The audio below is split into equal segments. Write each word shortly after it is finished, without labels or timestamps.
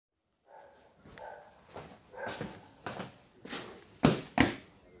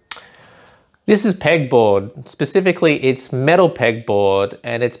This is pegboard. Specifically, it's metal pegboard,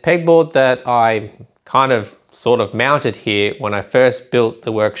 and it's pegboard that I sort of mounted here when I first built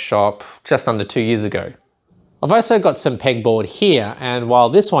the workshop just under 2 years ago. I've also got some pegboard here, and while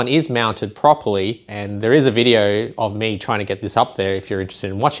this one is mounted properly, and there is a video of me trying to get this up there if you're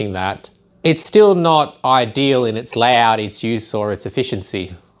interested in watching that, it's still not ideal in its layout, its use, or its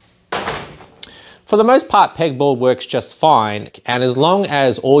efficiency. For the most part, pegboard works just fine, and as long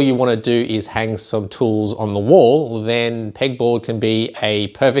as all you want to do is hang some tools on the wall, then pegboard can be a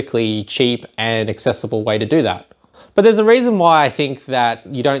perfectly cheap and accessible way to do that. But there's a reason why I think that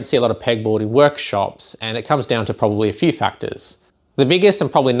you don't see a lot of pegboard in workshops, and it comes down to probably a few factors. The biggest and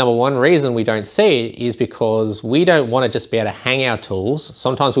probably number one reason we don't see it is because we don't want to just be able to hang our tools.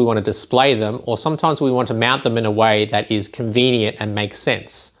 Sometimes we want to display them, or sometimes we want to mount them in a way that is convenient and makes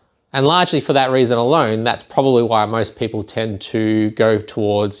sense. And largely for that reason alone, that's probably why most people tend to go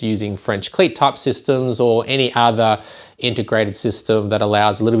towards using French cleat type systems or any other integrated system that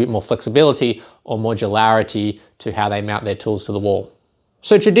allows a little bit more flexibility or modularity to how they mount their tools to the wall.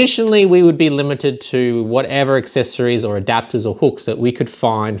 So traditionally we would be limited to whatever accessories or adapters or hooks that we could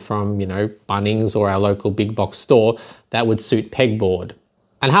find from, Bunnings or our local big box store that would suit pegboard.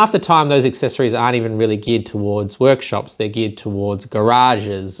 And half the time those accessories aren't even really geared towards workshops, they're geared towards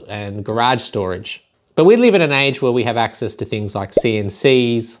garages and garage storage. But we live in an age where we have access to things like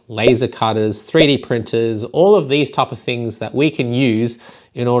CNCs, laser cutters, 3D printers, all of these type of things that we can use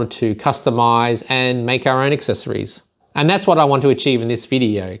in order to customize and make our own accessories. And that's what I want to achieve in this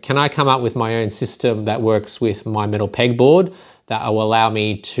video. Can I come up with my own system that works with my metal pegboard that will allow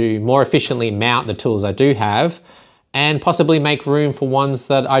me to more efficiently mount the tools I do have and possibly make room for ones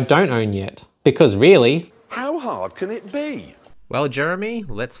that I don't own yet? Because really, how hard can it be? Well, Jeremy,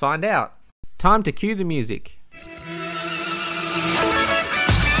 let's find out. Time to cue the music.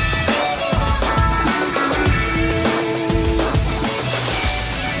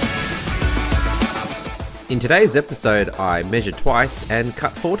 In today's episode, I measured twice and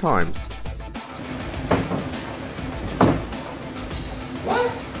cut 4 times.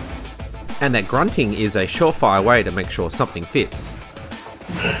 What? And that grunting is a surefire way to make sure something fits.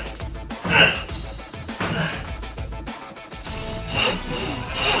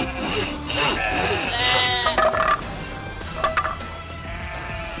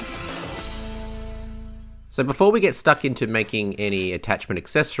 So before we get stuck into making any attachment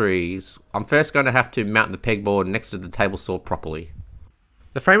accessories, I'm first going to have to mount the pegboard next to the table saw properly.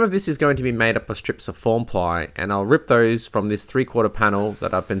 The frame of this is going to be made up of strips of form ply, and I'll rip those from this 3/4 panel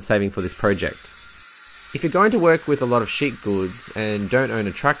that I've been saving for this project. If you're going to work with a lot of sheet goods and don't own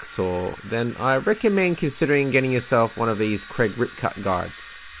a track saw, then I recommend considering getting yourself one of these Creality rip cut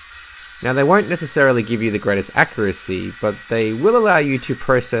guides. Now they won't necessarily give you the greatest accuracy, but they will allow you to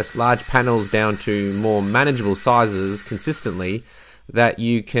process large panels down to more manageable sizes consistently that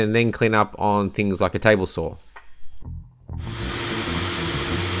you can then clean up on things like a table saw.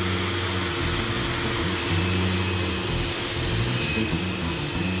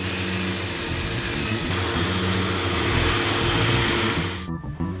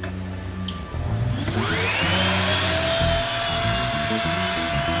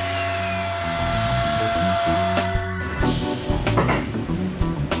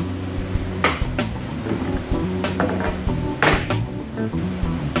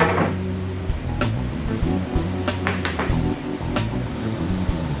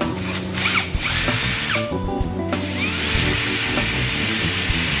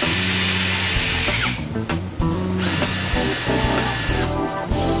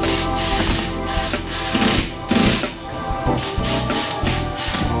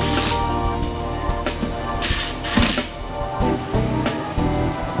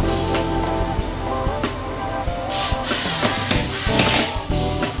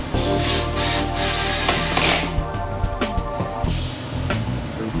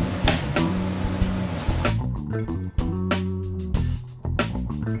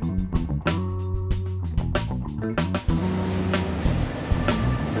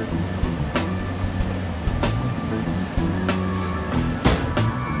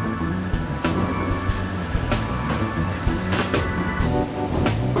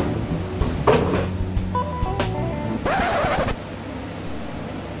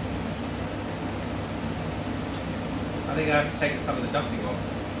 I think I have to take some of the ducting off.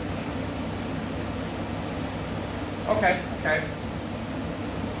 Okay.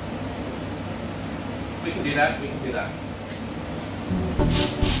 We can do that,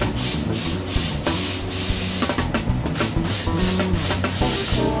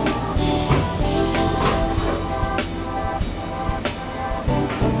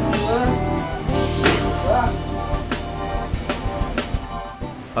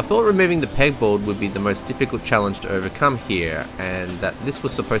 thought removing the pegboard would be the most difficult challenge to overcome here, and that this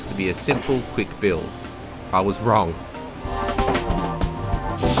was supposed to be a simple, quick build. I was wrong.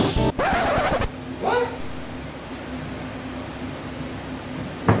 What?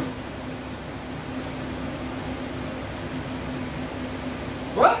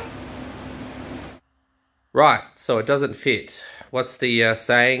 What? Right, so it doesn't fit. What's the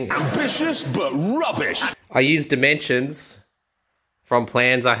saying? Ambitious but rubbish. I used dimensions from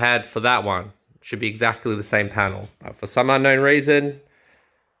plans I had for that one. Should be exactly the same panel. But for some unknown reason,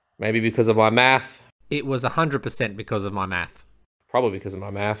 maybe because of my math. It was 100% because of my math. Probably because of my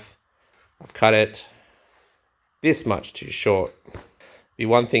math. I've cut it this much too short. Be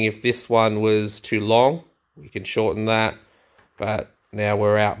one thing if this one was too long. We can shorten that. But now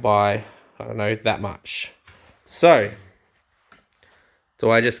we're out by, I don't know, that much. So, do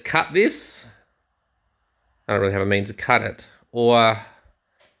I just cut this? I don't really have a means to cut it. Or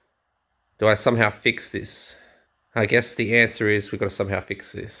do I somehow fix this? I guess the answer is we've got to somehow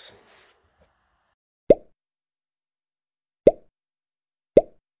fix this.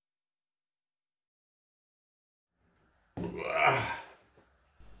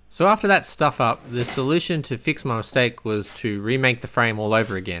 So after that stuff up, the solution to fix my mistake was to remake the frame all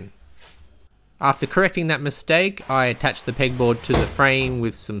over again. After correcting that mistake, I attached the pegboard to the frame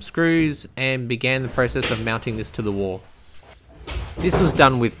with some screws and began the process of mounting this to the wall. This was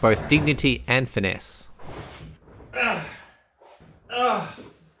done with both dignity and finesse. Far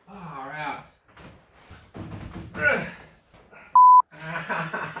out.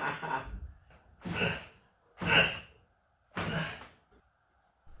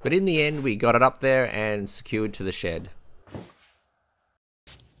 But in the end, we got it up there and secured to the shed.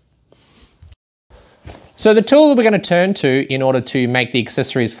 So the tool that we're going to turn to in order to make the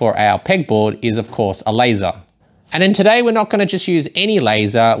accessories for our pegboard is, of course, a laser. And then today we're not going to just use any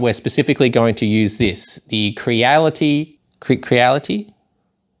laser, we're specifically going to use this, the Creality Falcon2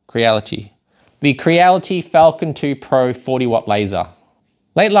 Pro 40 watt laser.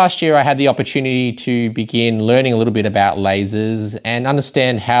 Late last year I had the opportunity to begin learning a little bit about lasers and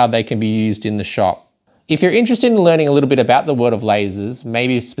understand how they can be used in the shop. If you're interested in learning a little bit about the world of lasers,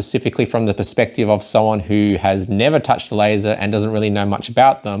 maybe specifically from the perspective of someone who has never touched a laser and doesn't really know much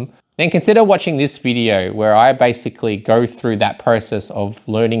about them, then consider watching this video where I basically go through that process of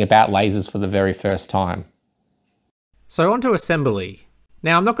learning about lasers for the very first time. So on to assembly.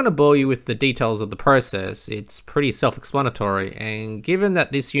 Now I'm not going to bore you with the details of the process, it's pretty self-explanatory, and given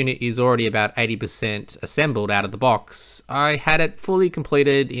that this unit is already about 80% assembled out of the box, I had it fully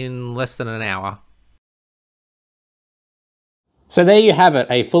completed in less than an hour. So there you have it,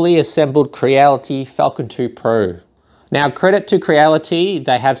 a fully assembled Creality Falcon2 Pro. Now, credit to Creality,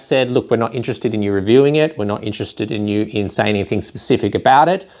 they have said, look, we're not interested in you reviewing it, we're not interested in you in saying anything specific about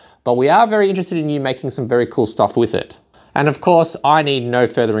it, but we are very interested in you making some very cool stuff with it. And of course, I need no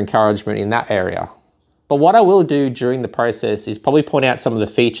further encouragement in that area. But what I will do during the process is probably point out some of the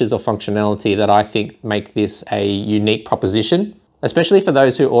features or functionality that I think make this a unique proposition, especially for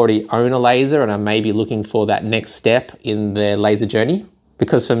those who already own a laser and are maybe looking for that next step in their laser journey.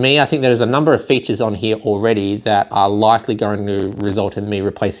 Because for me, I think there's a number of features on here already that are likely going to result in me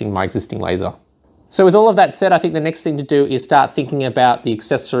replacing my existing laser. So with all of that said, I think the next thing to do is start thinking about the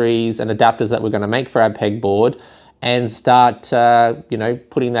accessories and adapters that we're going to make for our pegboard and start,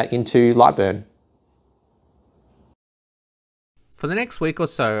 putting that into Lightburn. For the next week or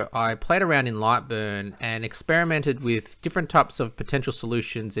so, I played around in Lightburn and experimented with different types of potential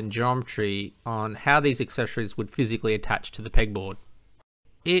solutions in geometry on how these accessories would physically attach to the pegboard.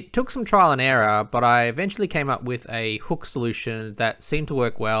 It took some trial and error, but I eventually came up with a hook solution that seemed to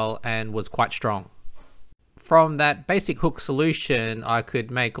work well and was quite strong. From that basic hook solution, I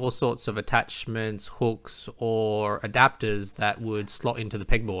could make all sorts of attachments, hooks, or adapters that would slot into the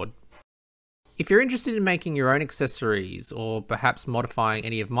pegboard. If you're interested in making your own accessories, or perhaps modifying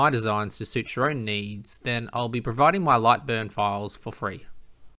any of my designs to suit your own needs, then I'll be providing my Lightburn files for free.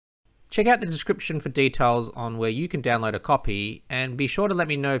 Check out the description for details on where you can download a copy, and be sure to let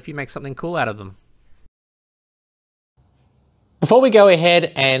me know if you make something cool out of them. Before we go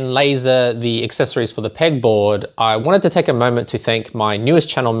ahead and laser the accessories for the pegboard, I wanted to take a moment to thank my newest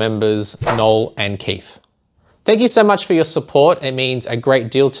channel members, Noel and Keith. Thank you so much for your support, it means a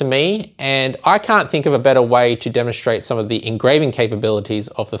great deal to me, and I can't think of a better way to demonstrate some of the engraving capabilities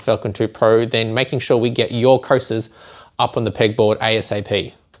of the Falcon2 Pro than making sure we get your coasters up on the pegboard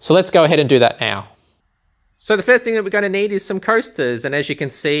ASAP. So let's go ahead and do that now. So the first thing that we're going to need is some coasters, and as you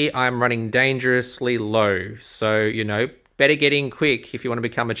can see, I'm running dangerously low. So, better get in quick if you want to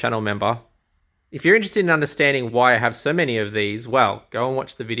become a channel member. If you're interested in understanding why I have so many of these, well, go and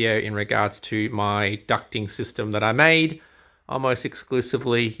watch the video in regards to my ducting system that I made almost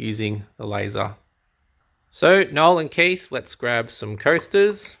exclusively using the laser. So Noel and Keith, let's grab some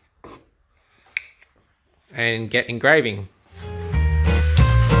coasters and get engraving.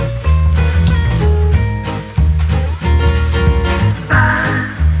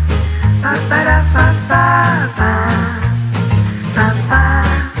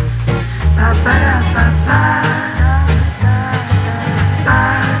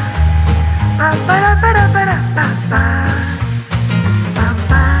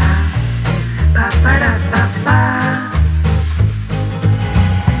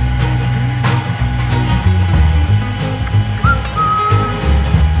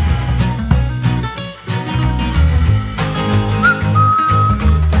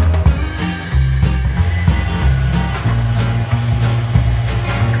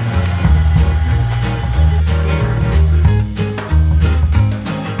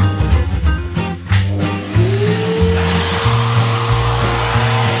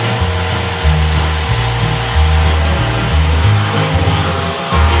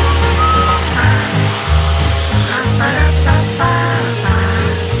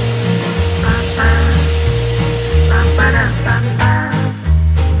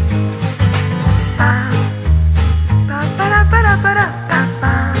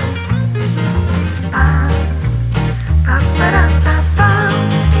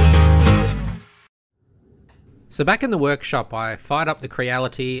 So back in the workshop, I fired up the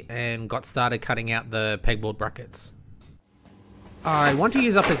Creality and got started cutting out the pegboard brackets. I want to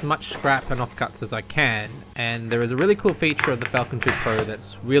use up as much scrap and offcuts as I can, and there is a really cool feature of the Falcon 2 Pro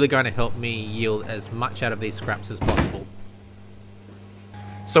that's really going to help me yield as much out of these scraps as possible.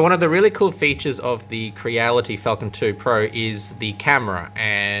 So one of the really cool features of the Creality Falcon 2 Pro is the camera,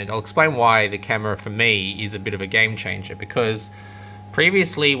 and I'll explain why the camera for me is a bit of a game changer, because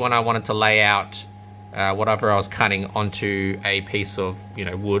previously when I wanted to lay out whatever I was cutting onto a piece of,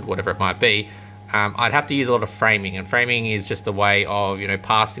 wood, whatever it might be, I'd have to use a lot of framing, and framing is just a way of,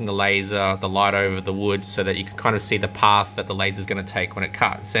 passing the laser, the light over the wood so that you can kind of see the path that the laser is going to take when it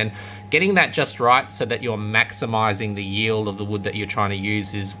cuts. And getting that just right so that you're maximizing the yield of the wood that you're trying to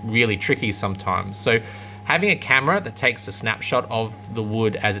use is really tricky sometimes. So having a camera that takes a snapshot of the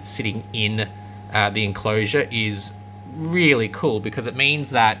wood as it's sitting in the enclosure is really cool, because it means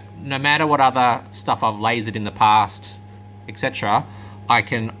that no matter what other stuff I've lasered in the past, etc., I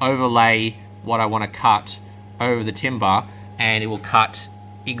can overlay what I want to cut over the timber and it will cut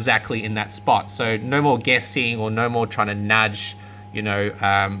exactly in that spot. So no more guessing or no more trying to nudge,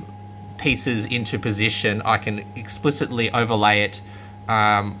 pieces into position. I can explicitly overlay it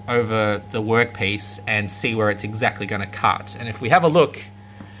over the workpiece and see where it's exactly going to cut. And if we have a look,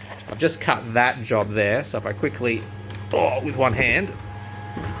 I've just cut that job there. So if I quickly, with one hand,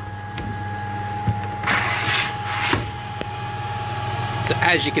 so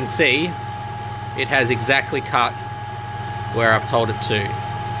as you can see, it has exactly cut where I've told it to.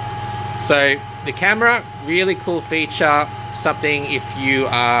 So the camera, really cool feature, something if you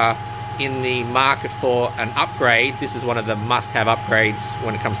are in the market for an upgrade, this is one of the must-have upgrades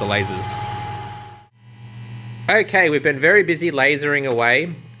when it comes to lasers. Okay, we've been very busy lasering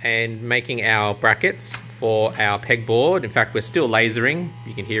away and making our brackets for our pegboard. In fact, we're still lasering.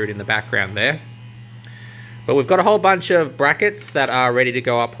 You can hear it in the background there. But we've got a whole bunch of brackets that are ready to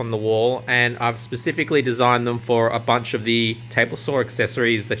go up on the wall, and I've specifically designed them for a bunch of the table saw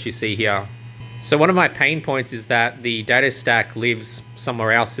accessories that you see here. So one of my pain points is that the dado stack lives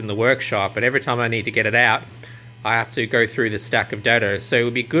somewhere else in the workshop, and every time I need to get it out, I have to go through the stack of dados. So it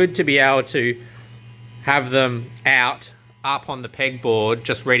would be good to be able to have them out up on the pegboard,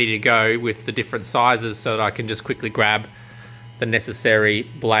 just ready to go with the different sizes, so that I can just quickly grab the necessary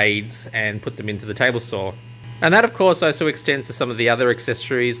blades and put them into the table saw. And that of course also extends to some of the other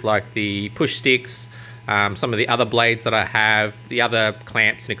accessories like the push sticks, some of the other blades that I have, the other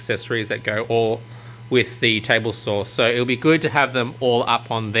clamps and accessories that go all with the table saw. So it'll be good to have them all up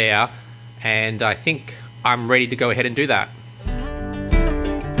on there, and I think I'm ready to go ahead and do that.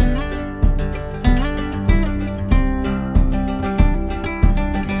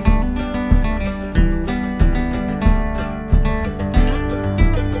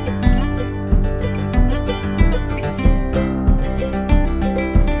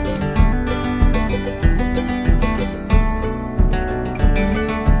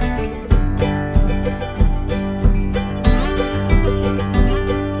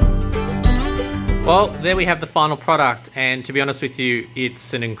 Well, there we have the final product, and to be honest with you,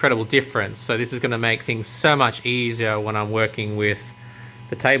 it's an incredible difference. So this is going to make things so much easier when I'm working with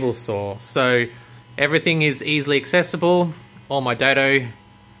the table saw. So Everything is easily accessible. All my dado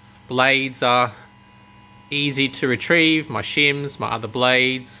blades are easy to retrieve, my shims, my other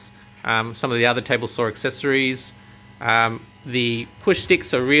blades, some of the other table saw accessories. The push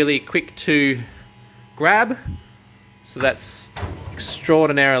sticks are really quick to grab, so that's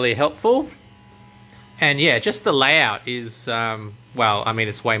extraordinarily helpful. And yeah, just the layout is, well, I mean,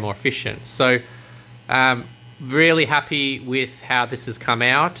 it's way more efficient. So really happy with how this has come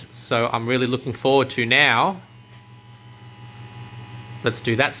out. So I'm really looking forward to now. Let's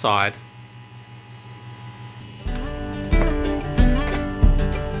do that side.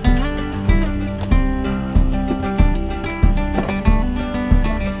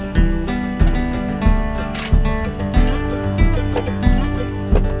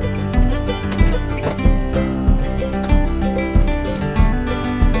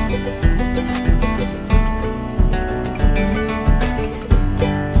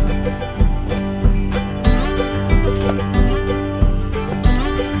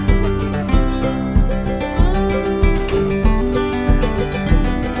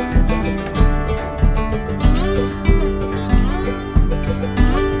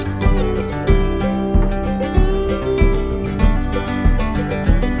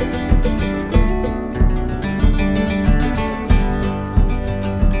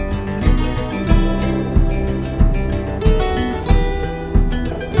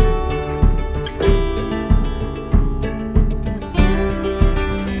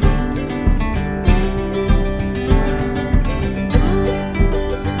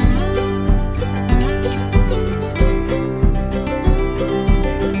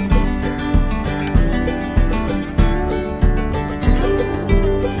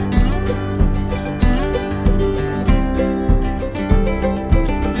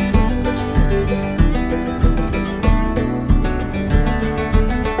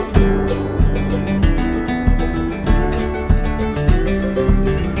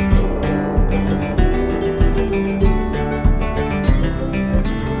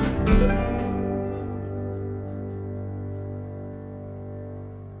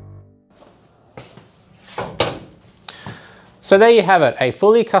 So there you have it, a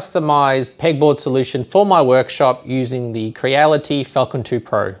fully customized pegboard solution for my workshop using the Creality Falcon2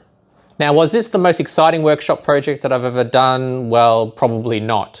 Pro. Now, was this the most exciting workshop project that I've ever done? Well, probably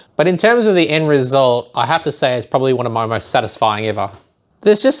not. But in terms of the end result, I have to say it's probably one of my most satisfying ever.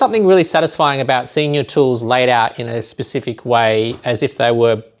 There's just something really satisfying about seeing your tools laid out in a specific way as if they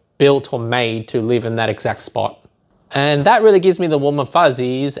were built or made to live in that exact spot. And that really gives me the warm and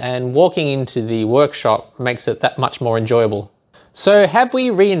fuzzies, and walking into the workshop makes it that much more enjoyable. So have we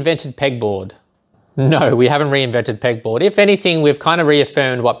reinvented pegboard? No, we haven't reinvented pegboard. If anything, we've kind of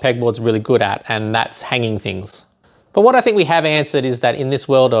reaffirmed what pegboard's really good at, and that's hanging things. But what I think we have answered is that in this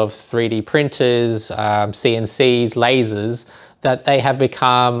world of 3D printers, CNCs, lasers, that they have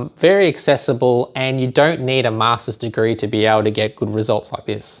become very accessible, and you don't need a master's degree to be able to get good results like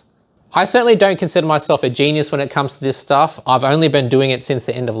this. I certainly don't consider myself a genius when it comes to this stuff. I've only been doing it since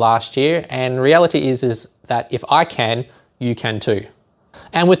the end of last year, and reality is that if I can, you can too.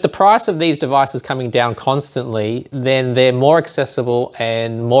 And with the price of these devices coming down constantly, then they're more accessible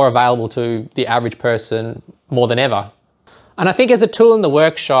and more available to the average person more than ever. And I think as a tool in the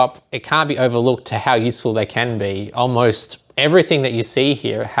workshop, it can't be overlooked to how useful they can be. Almost everything that you see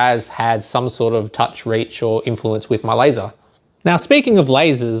here has had some sort of touch, reach, or influence with my laser. Now, speaking of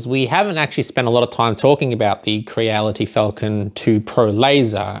lasers, we haven't actually spent a lot of time talking about the Creality Falcon2 Pro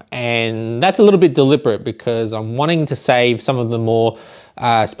laser, and that's a little bit deliberate because I'm wanting to save some of the more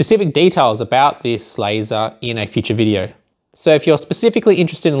specific details about this laser in a future video. So if you're specifically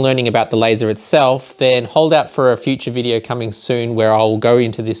interested in learning about the laser itself, then hold out for a future video coming soon where I'll go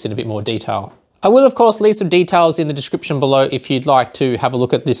into this in a bit more detail. I will of course leave some details in the description below if you'd like to have a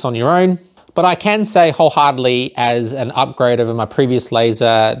look at this on your own. But I can say wholeheartedly as an upgrade over my previous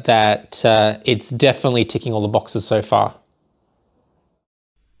laser that it's definitely ticking all the boxes so far.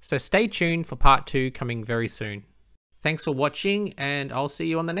 So stay tuned for part 2 coming very soon. Thanks for watching, and I'll see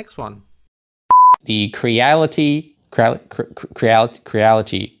you on the next one. The Creality The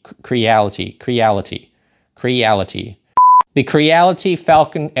Creality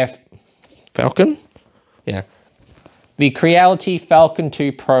Falcon? Yeah. The Creality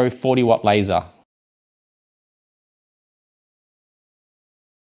Falcon2 Pro 40 watt laser.